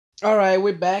Alright,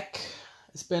 we're back.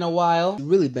 It's been a while. It's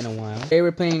really been a while. Today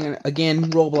we're playing, again,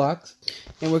 Roblox.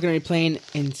 And we're going to be playing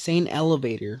Insane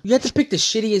Elevator. You have to pick the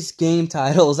shittiest game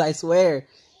titles, I swear.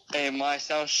 Hey, it might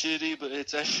sound shitty, but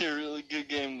it's actually a really good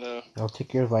game, though. I'll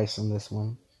take your advice on this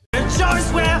one. The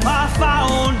choice where I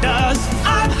found us.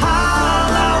 I'm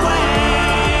Halloween.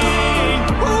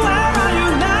 Where are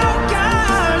you now?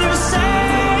 Can you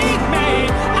save me?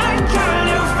 And can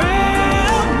you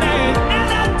feel me? In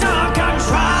the dark I'm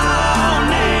drowning.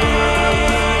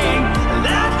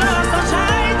 Let loose the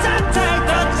chains and take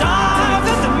the dark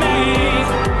with me.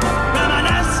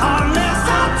 Reminisce on this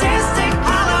artistic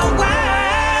Halloween.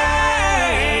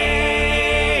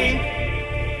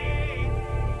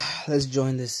 Let's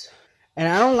join this. And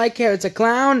I don't like how it's a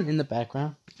clown in the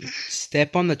background.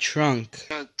 Step on the trunk.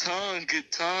 Tongue,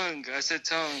 good tongue. I said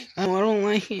tongue. Oh, I don't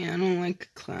like it. I don't like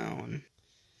a clown.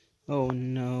 Oh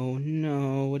no,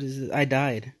 no. What is this? I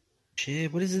died.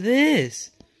 Shit, what is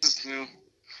this? This is new.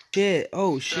 Shit,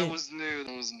 oh shit. That was new.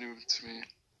 That was new to me.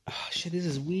 Oh shit, this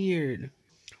is weird.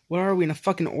 What are we, in a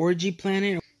fucking orgy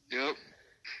planet? Yep.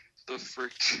 The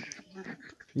freak chamber.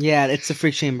 Yeah, it's a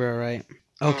freak chamber, alright.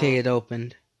 Okay, it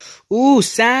opened. Ooh,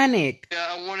 Sonic!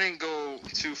 Yeah, I wouldn't go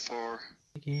too far.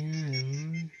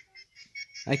 Yeah,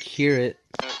 I can hear it.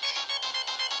 You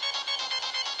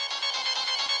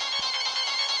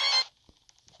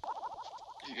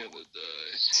gotta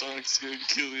die. Sonic's gonna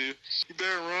kill you. You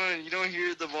better run. You don't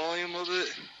hear the volume of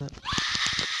it? Run.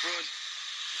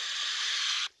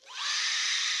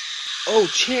 Oh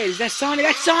shit, is that Sonic?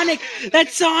 That's Sonic!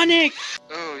 That's Sonic!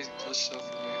 Oh, he's pushed off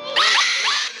of me.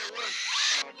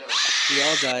 We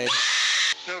all died.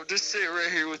 No, just sit right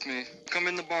here with me. Come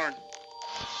in the barn.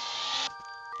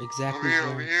 Exactly.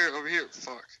 Over here.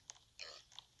 Fuck.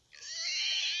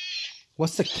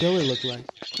 What's the killer look like?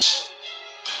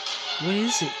 What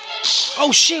is it?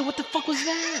 Oh shit, what the fuck was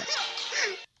that?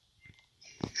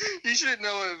 You should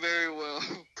know it very well.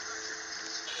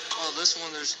 Oh, this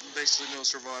one, there's basically no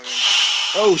surviving.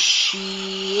 Oh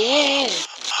shit!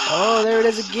 Oh, there it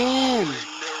is again! You never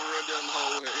run down the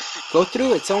hallway. Go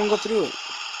through it, someone go through it.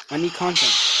 I need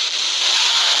content.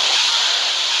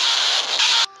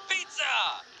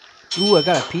 Pizza! Ooh, I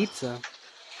got a pizza.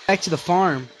 Back to the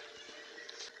farm.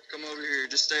 Come over here,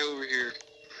 just stay over here.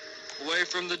 Away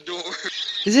from the door.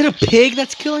 Is it a pig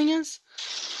that's killing us?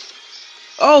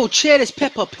 Oh shit, it's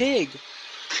Peppa Pig!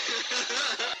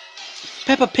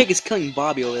 Peppa Pig is killing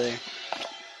Bobby over there.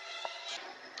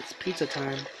 It's pizza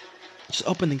time. Just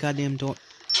open the goddamn door.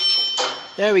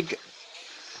 There we go.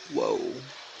 Whoa.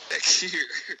 Back here.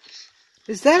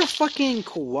 Is that a fucking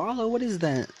koala? What is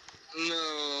that?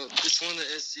 No, it's one of the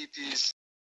SCPs.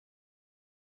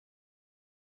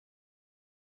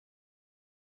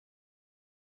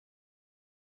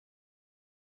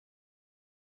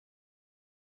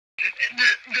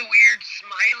 The weird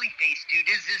smiley face dude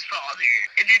is his father,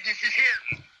 and then this is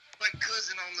him. My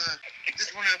cousin on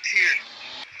this one up here.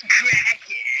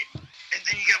 Crackhead. And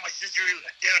then you got my sister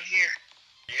down here.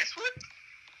 This one?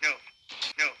 No,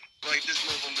 like this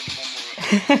level and then one more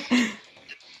up.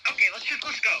 Okay, let's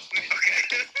go. Okay.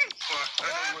 Fuck, I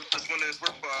know what this one is.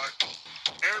 We're fucked.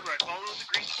 Everybody, follow the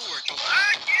green torch.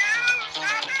 Fuck you!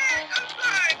 Stop it! I'm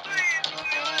sorry, please.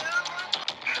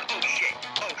 Oh shit.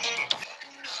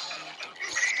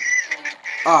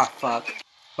 Ah, fuck.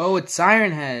 Oh, it's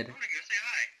Siren Head. I'm gonna go say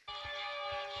hi.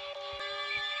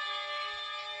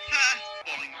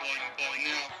 Boing.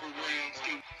 Now for rounds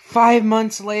 2. 5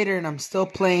 months later and I'm still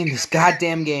playing this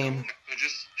goddamn game.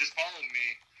 Just follow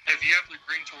me. If you have the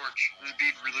green torch, it'd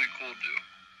be really cool to do.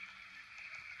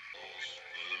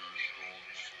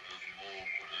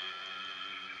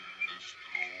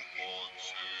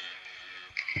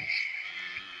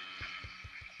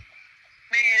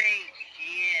 Man, ain't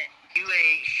shit. You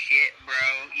ain't shit, bro.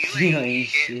 You ain't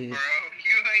shit, bro.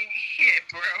 You ain't shit,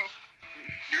 bro.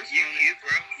 You're You cute,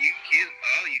 bro. You cute.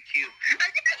 Oh, you cute.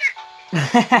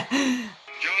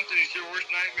 Jonathan, it's your worst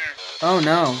nightmare. Oh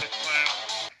no.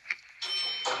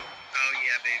 Oh,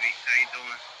 yeah, baby. How you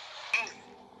doing? Oh,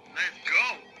 let's go.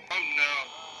 Oh no.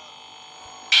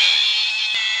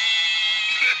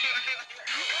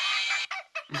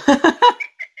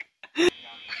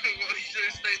 Well, you should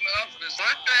have stayed in the office.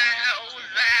 What the hell was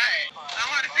that? I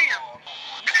want to see him.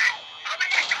 Open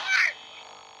the door!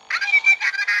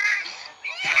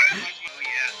 Oh,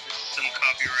 yeah. This is some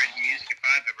copyrighted music if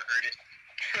I've ever heard it.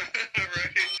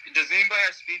 Right. Does anybody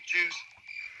have speed shoes?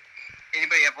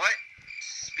 Anybody have what?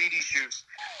 Speedy shoes.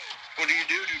 What do?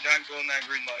 Do not go in that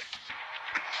green light.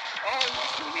 Oh,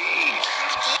 please.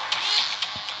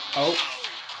 Oh.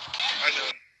 I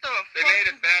know. The They fuck made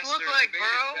it does this faster. look like, They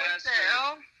made bro? it What the faster.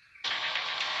 hell?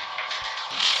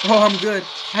 Oh, I'm good.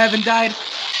 I haven't died.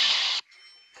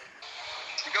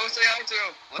 Go say hi to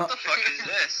him. What the fuck is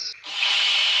this?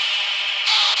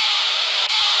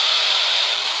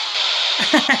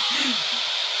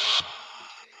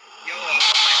 Yo,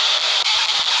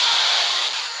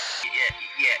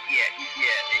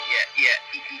 yeah.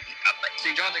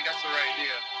 See, John think that's the right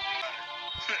idea.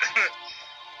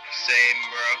 Same,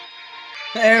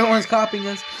 bro. Everyone's copying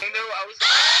us. I know I was the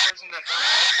first person that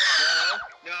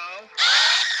No.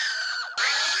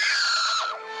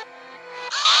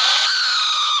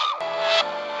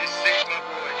 Just save my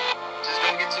boy. Just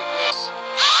don't get too close.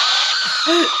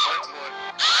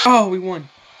 Oh, we won.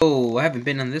 Oh, I haven't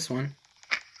been on this one.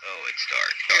 Oh, it's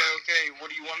dark. Okay, what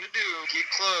do you want to do? Get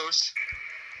close.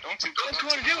 Don't too close. What you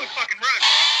want to do is fucking run.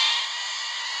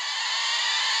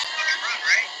 Fucking run,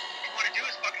 right? What you want to do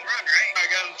is fucking run, right? I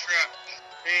got him trapped.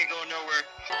 He ain't going nowhere.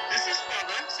 This is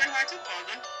Father. Say hi to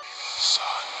Father. Son,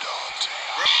 don't.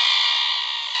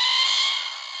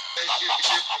 It's your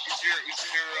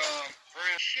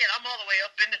friend. Shit, I'm all the way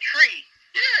up in the tree.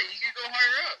 Yeah, you can go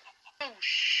higher up. Oh,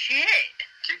 shit.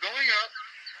 Keep going up.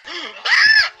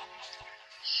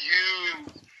 You.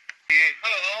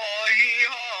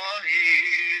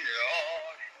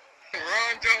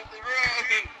 Run, Jonathan,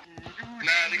 run.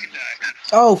 Nah, they can die.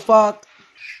 Oh, fuck.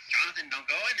 Jonathan, don't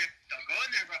go in there. Don't go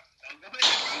in there, bro. Don't go in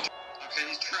there, bro. Okay,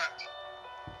 he's trapped.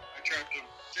 I trapped him.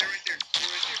 Stay right there. Stay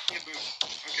right there. Yeah, boom.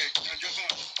 Okay, now jump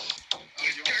off. Oh,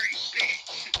 you dirty bitch.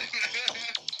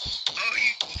 Oh,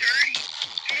 you dirty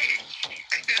bitch.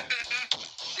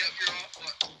 Yep, you're all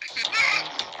fucked.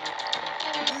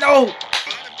 No.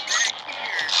 Bottom back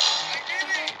here. I did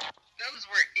it. That was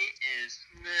where it is.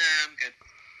 Nah, I'm good.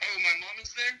 Oh, my mom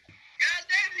is there? God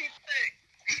damn, he's thick.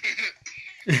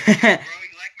 Bro,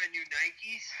 you like my new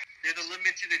Nikes? They're the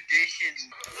limited edition.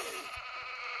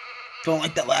 Don't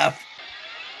like that laugh.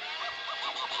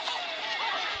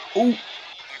 Oh.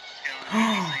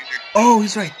 Oh,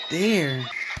 he's right there. I'm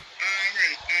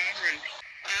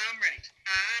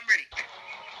ready.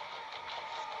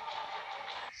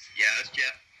 Yeah, that's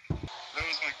Jeff. That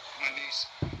was my niece.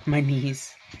 My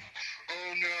knees.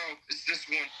 Oh no, it's this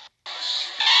one.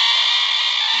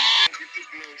 Get this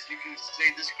close. You can stay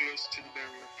this close to the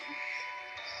barrier.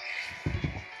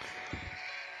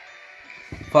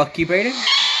 Fuck you, Brayden.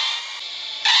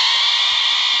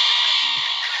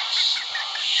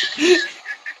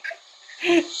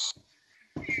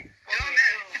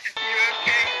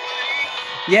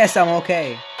 Yes, I'm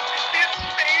okay.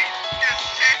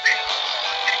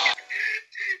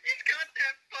 He's got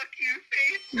that fuck you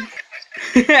face.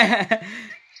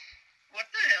 What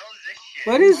the hell is this shit?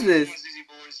 What is this? Easy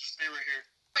boys, stay right here.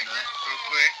 Real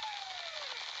quick.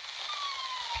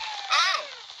 Oh!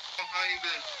 How you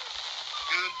been?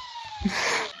 Good?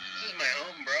 This is my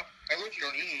home, bro. I wish you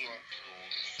don't eat.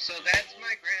 So that's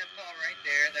my grandpa right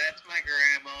there. That's my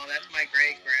grandma. That's my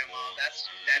great-grandma. That's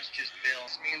just Bill.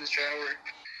 It's me in the shower.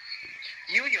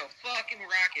 You and your fucking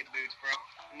rocket boots, bro.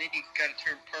 And then you gotta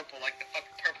turn purple like the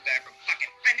fucking purple guy from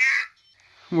fucking Barnett.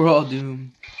 We're all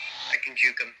doomed. I can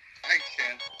juke him. I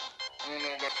can. I don't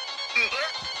know about...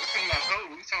 This is my hoe.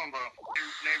 What are you talking about? Your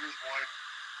neighbor's wife.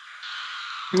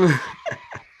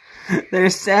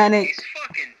 There's Sonic. He's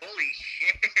fucking holy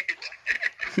shit.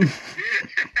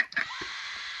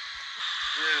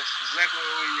 Yes, exactly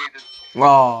what we needed.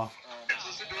 Aw. This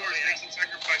is the door. Make some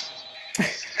sacrifices.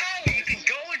 No, you can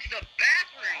go into the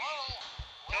bathroom.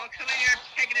 Don't come in here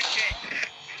taking a shit.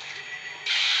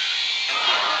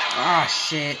 Ah,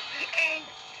 shit. Oh,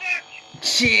 fuck.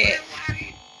 Shit. Oh, I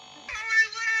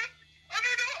left. I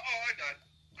don't know. Oh, I died.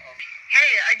 Oh.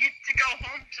 Hey, I get to go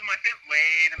home to my family.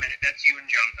 Wait a minute, that's you and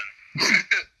Jonathan.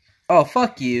 Oh,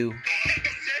 fuck you.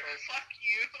 Fuck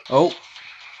you. Oh.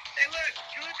 Hey, look,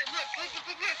 Jonathan, look,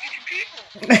 it's your people.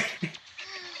 You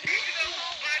can go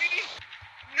home, buddy.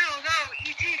 No,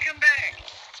 E.T., come back.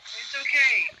 It's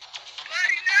okay.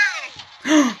 Buddy, no.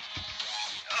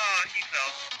 Oh, he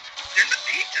fell. There's a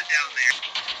pizza down there.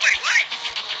 Wait, what?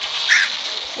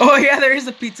 Oh, yeah, there is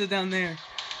a pizza down there.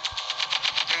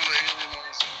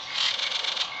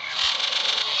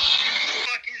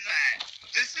 Fuck is that?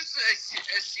 This is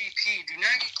SCP. Do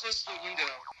not get close to the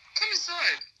window. Come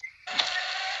inside.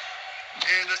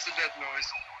 And that's a death noise.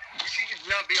 You should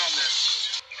not be on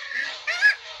this.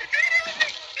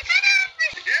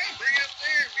 Yeah, bring it up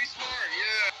there. Be smart.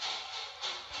 Yeah.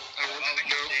 I'll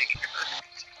go.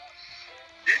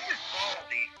 This is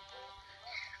baldy.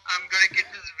 I'm gonna get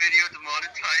this video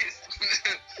demonetized.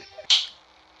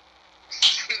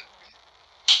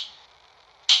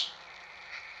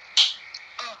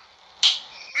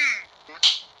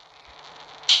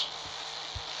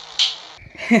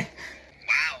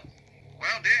 Wow.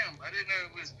 Well, damn. didn't know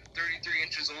it was 33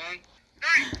 inches long.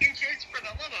 9 inches for the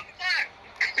love of fuck!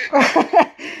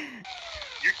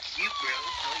 You're cute, bro.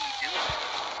 How are you doing?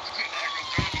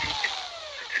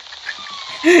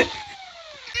 Dude,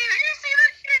 you see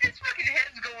that shit? His fucking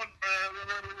head's going.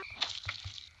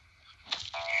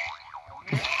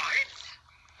 What?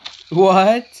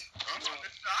 What? I'm on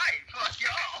the side. Fuck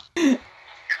y'all. Come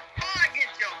on, get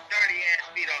your dirty ass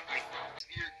feet off me.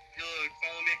 You'll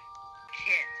follow me?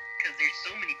 Can't, because there's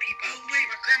so many people. Oh, wait,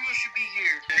 my grandma should be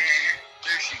here.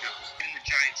 There she goes. In the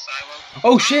giant silo.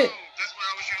 Oh shit! Oh, that's what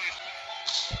I was trying to...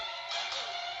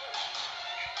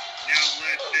 Now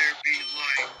let there be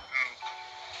light.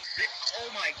 Oh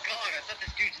my god, I thought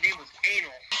this dude's name was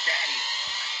Anal. Daddy.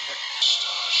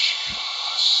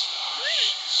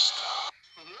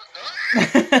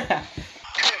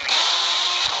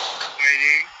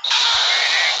 Waiting.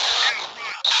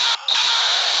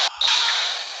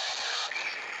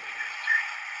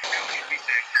 Now should be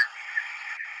safe.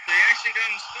 They actually got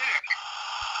him stuck.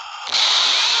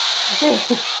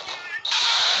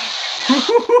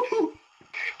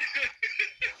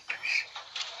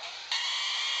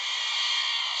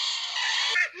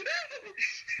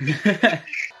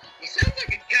 You sound like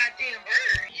a goddamn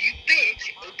bird. You bitch,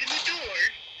 open the door.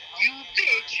 You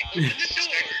bitch, open the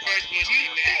door. Sacrifice must You be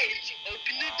made. bitch,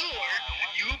 open the door.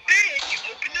 You bitch,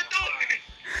 open the door.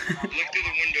 Look through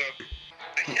the window.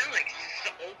 I sound like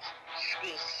old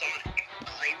school Sonic.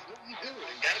 Like, what you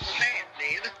doing? Gotta go fast,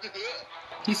 man.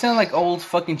 You sound like old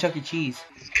fucking Chuck E. Cheese.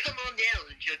 Come on down,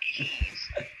 Chuck E. Cheese.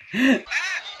 What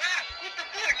the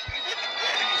fuck?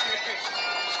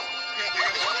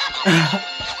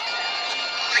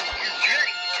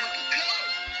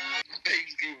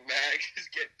 Things do mad. Just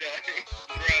get dying.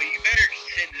 Bro, you better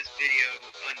send this video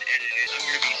unedited. I'm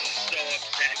gonna be so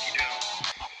upset if you don't.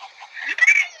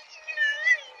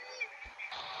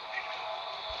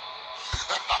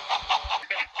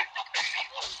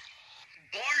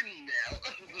 Barney now.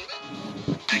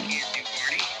 I can't do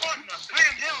Barney. What the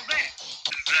damn hell is that?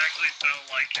 Exactly sound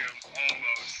like him.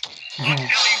 Almost. I'll tell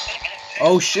you what.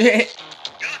 Oh shit!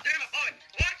 God damn it, Bobby.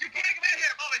 Why don't you bring him in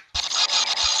here, Bobby?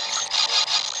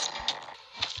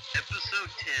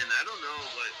 Episode 10. I don't know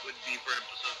what would be for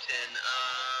episode 10.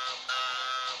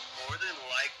 More than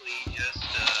likely just,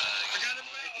 I got him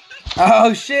out.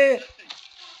 Oh shit!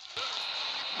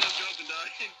 No job and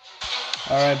dying.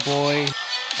 Alright, boy.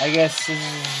 I guess this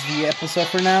is the episode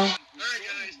for now. Alright,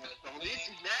 guys. This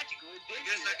is magical. I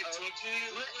guess I can talk to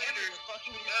you later.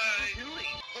 Fucking Bye.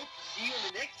 doing. Hope to see you in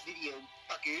the next video,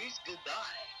 fuckers.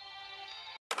 Goodbye.